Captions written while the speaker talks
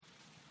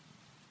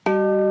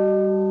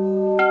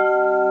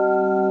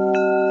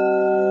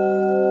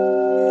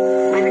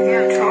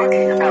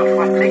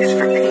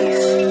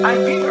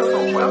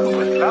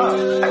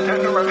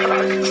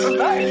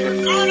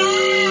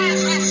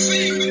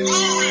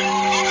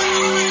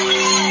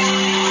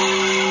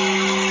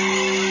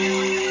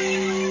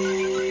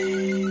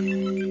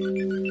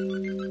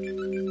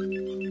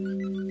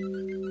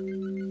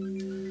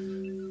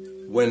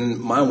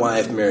my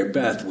wife, Mary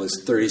Beth,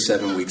 was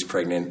 37 weeks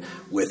pregnant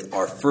with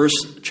our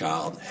first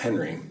child,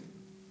 Henry,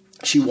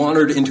 she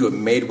wandered into a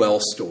Madewell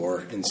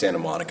store in Santa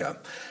Monica.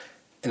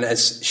 And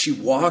as she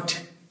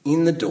walked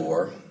in the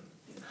door,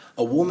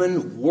 a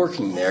woman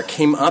working there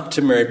came up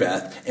to Mary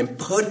Beth and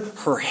put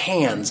her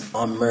hands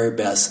on Mary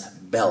Beth's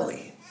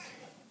belly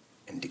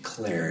and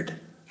declared,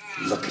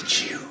 "Look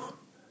at you.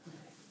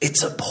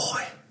 It's a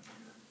boy."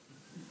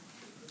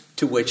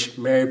 To which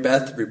Mary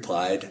Beth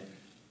replied,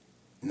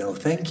 "No,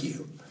 thank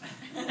you,"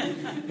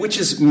 which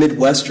is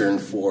Midwestern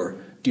for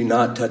 "do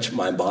not touch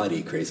my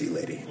body, crazy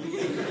lady."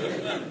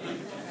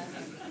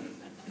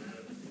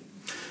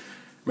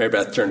 Mary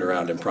Beth turned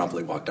around and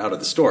promptly walked out of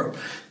the store.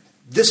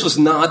 This was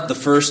not the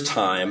first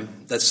time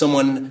that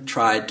someone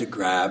tried to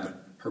grab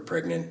her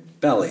pregnant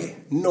belly,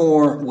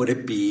 nor would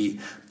it be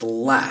the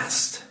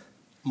last.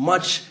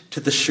 Much to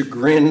the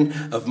chagrin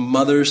of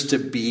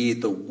mothers-to-be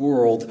the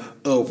world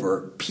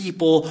over,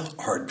 people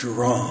are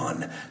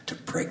drawn to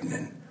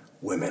pregnant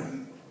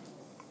women.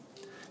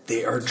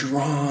 They are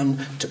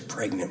drawn to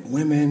pregnant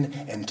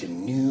women and to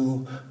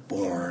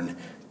newborn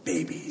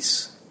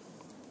babies.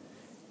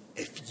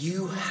 If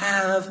you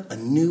have a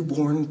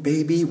newborn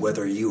baby,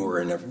 whether you are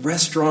in a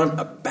restaurant,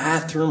 a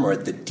bathroom, or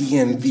at the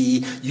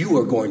DMV, you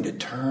are going to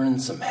turn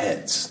some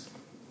heads.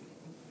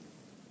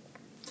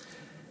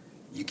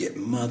 You get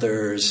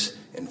mothers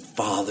and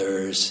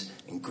fathers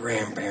and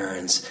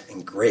grandparents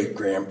and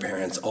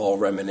great-grandparents all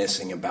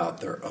reminiscing about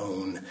their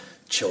own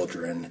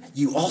children.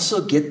 You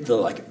also get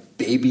the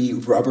baby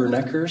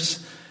rubberneckers.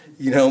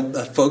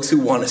 Folks who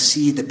want to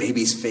see the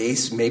baby's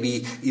face,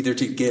 maybe either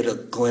to get a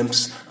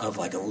glimpse of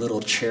a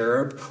little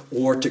cherub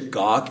or to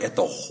gawk at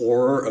the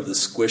horror of the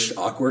squished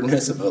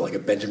awkwardness of a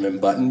Benjamin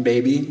Button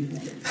baby.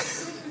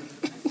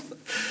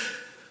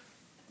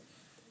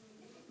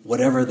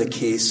 Whatever the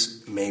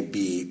case may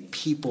be,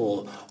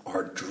 people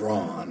are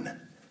drawn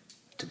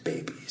to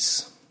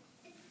babies,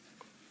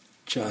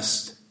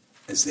 just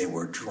as they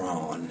were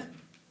drawn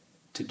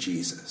to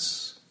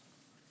Jesus.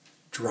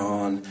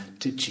 Drawn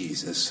to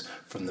Jesus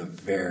from the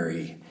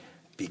very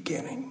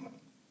beginning.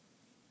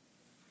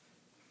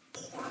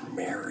 Poor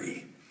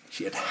Mary.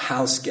 She had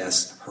house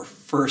guests her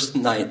first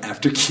night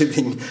after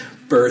giving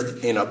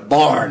birth in a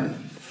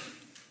barn.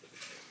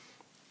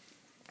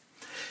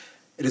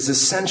 It is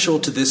essential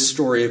to this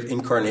story of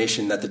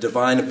incarnation that the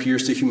divine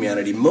appears to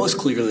humanity most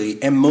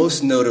clearly and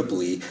most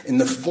notably in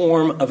the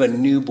form of a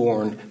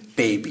newborn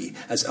baby.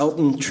 As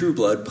Elton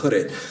Trueblood put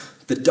it,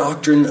 the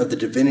doctrine of the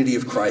divinity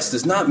of Christ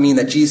does not mean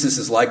that Jesus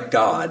is like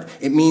God.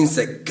 It means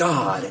that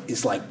God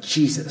is like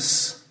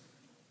Jesus.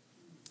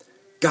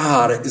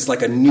 God is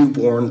like a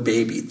newborn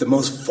baby, the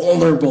most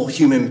vulnerable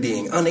human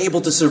being,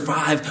 unable to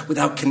survive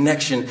without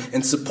connection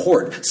and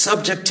support,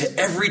 subject to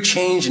every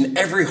change and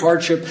every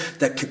hardship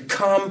that could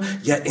come,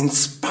 yet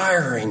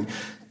inspiring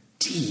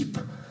deep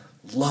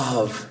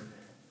love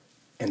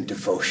and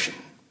devotion,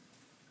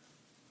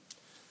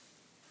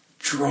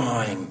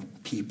 drawing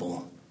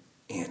people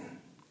in.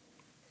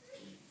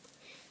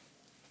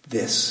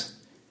 This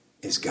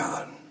is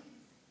God.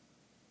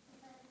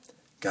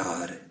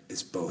 God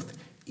is both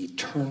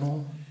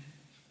eternal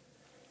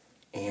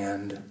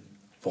and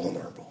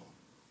vulnerable,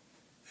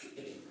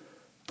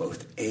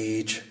 both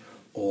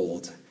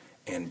age-old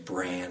and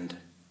brand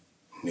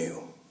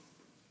new.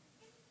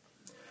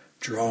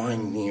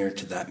 Drawing near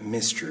to that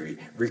mystery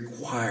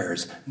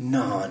requires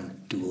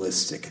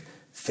non-dualistic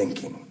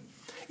thinking.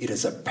 It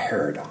is a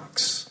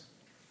paradox.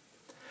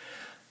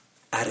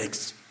 At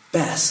its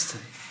best,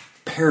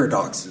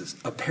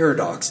 a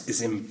paradox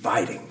is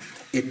inviting.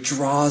 It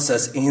draws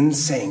us in,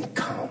 saying,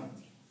 "Come.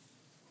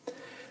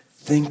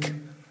 Think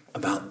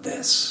about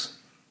this."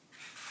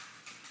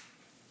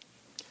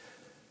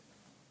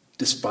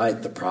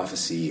 Despite the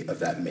prophecy of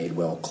that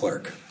Madewell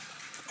clerk,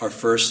 our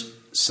first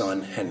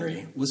son,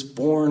 Henry, was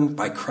born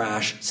by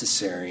crash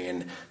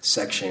cesarean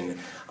section,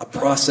 a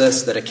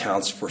process that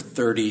accounts for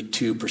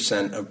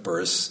 32% of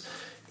births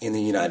in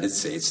the United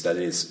States. That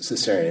is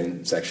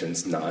cesarean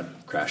sections,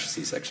 not crash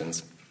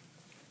C-sections.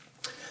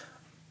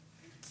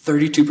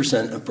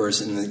 32% of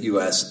births in the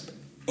U.S.,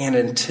 and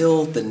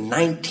until the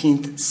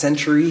 19th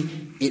century,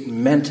 it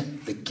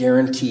meant the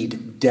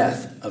guaranteed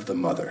death of the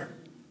mother.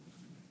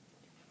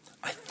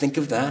 I think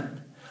of that.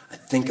 I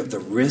think of the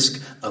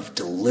risk of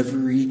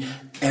delivery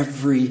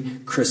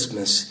every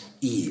Christmas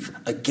Eve.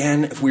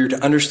 Again, if we are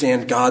to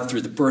understand God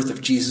through the birth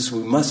of Jesus,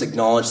 we must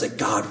acknowledge that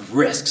God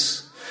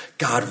risks.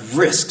 God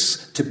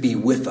risks to be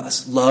with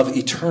us. Love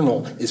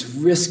eternal is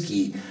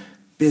risky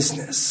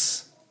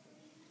business.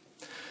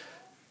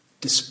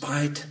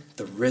 Despite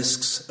the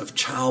risks of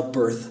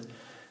childbirth,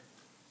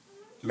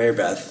 Mary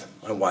Beth,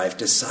 my wife,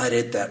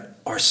 decided that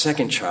with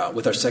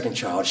our second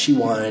child, she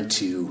wanted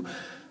to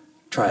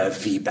try a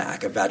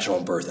VBAC, a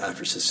vaginal birth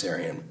after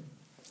cesarean.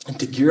 And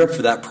to gear up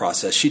for that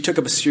process, she took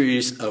up a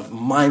series of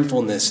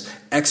mindfulness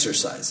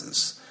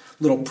exercises,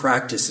 little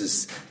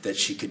practices that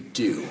she could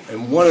do.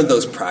 And one of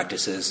those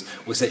practices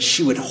was that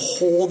she would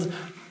hold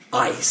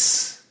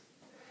ice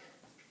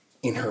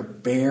in her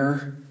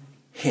bare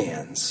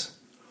hands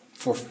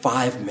for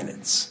 5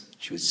 minutes,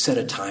 She would set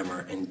a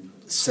timer and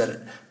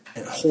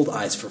hold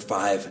eyes for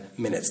 5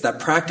 minutes. That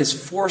practice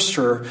forced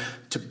her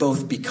to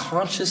both be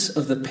conscious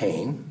of the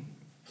pain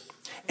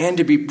and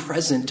to be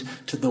present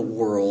to the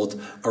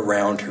world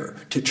around her,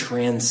 to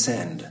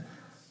transcend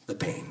the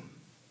pain.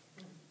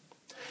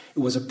 It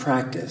was a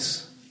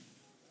practice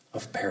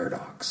of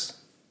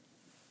paradox,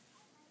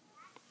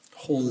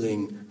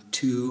 holding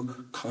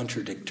two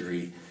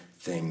contradictory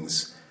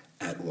things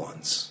at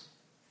once.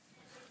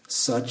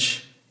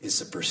 Such is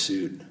the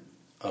pursuit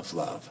of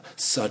love.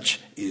 Such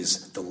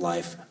is the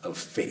life of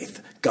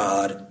faith.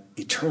 God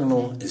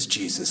eternal is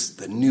Jesus.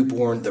 The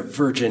newborn, the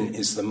virgin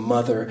is the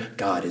mother.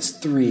 God is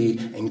three,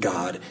 and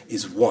God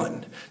is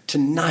one.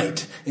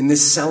 Tonight, in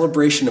this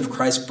celebration of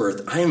Christ's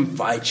birth, I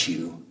invite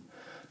you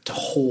to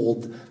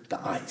hold the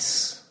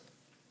ice.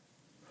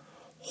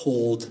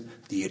 Hold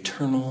the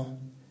eternal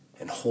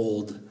and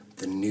hold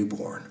the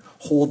newborn.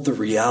 Hold the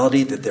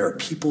reality that there are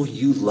people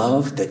you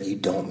love that you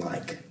don't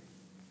like.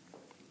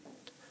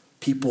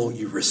 People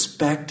you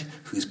respect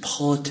whose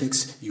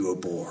politics you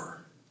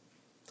abhor.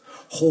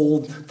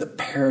 Hold the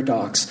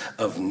paradox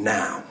of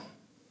now.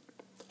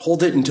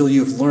 Hold it until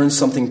you have learned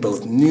something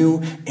both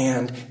new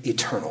and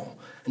eternal.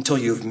 Until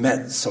you have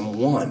met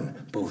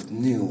someone both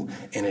new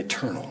and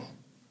eternal.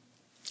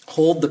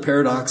 Hold the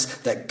paradox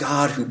that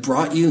God who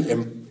brought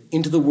you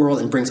into the world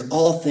and brings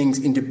all things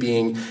into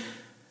being,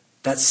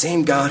 that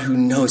same God who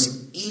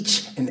knows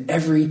each and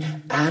every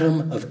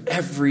atom of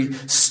every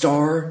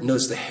star,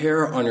 knows the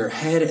hair on your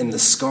head and the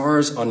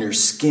scars on your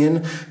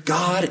skin.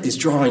 God is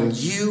drawing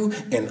you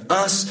and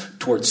us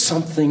towards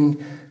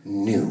something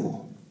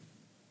new.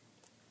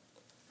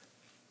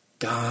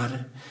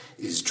 God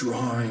is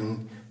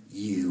drawing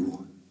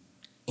you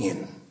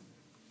in.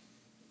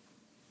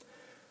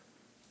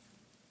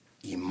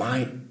 You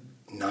might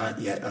not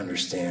yet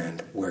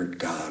understand where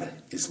God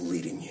is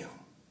leading you.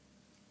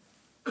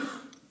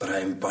 But I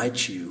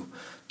invite you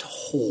to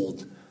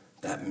hold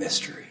that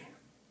mystery.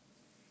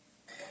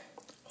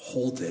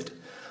 Hold it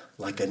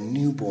like a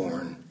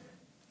newborn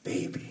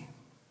baby.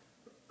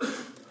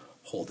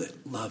 Hold it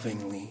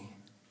lovingly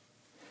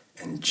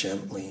and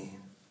gently,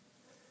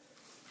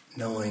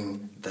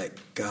 knowing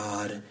that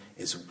God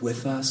is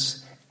with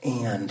us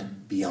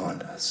and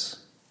beyond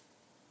us.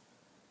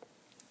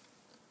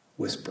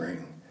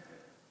 Whispering,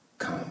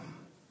 come.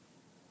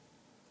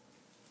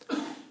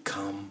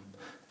 Come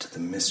to the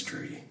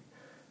mystery.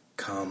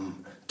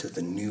 Come to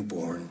the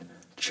newborn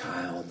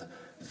child.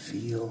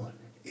 Feel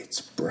its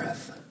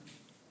breath.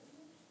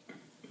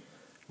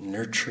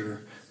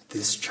 Nurture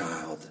this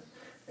child,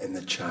 and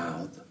the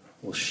child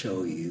will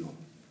show you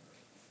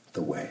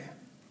the way.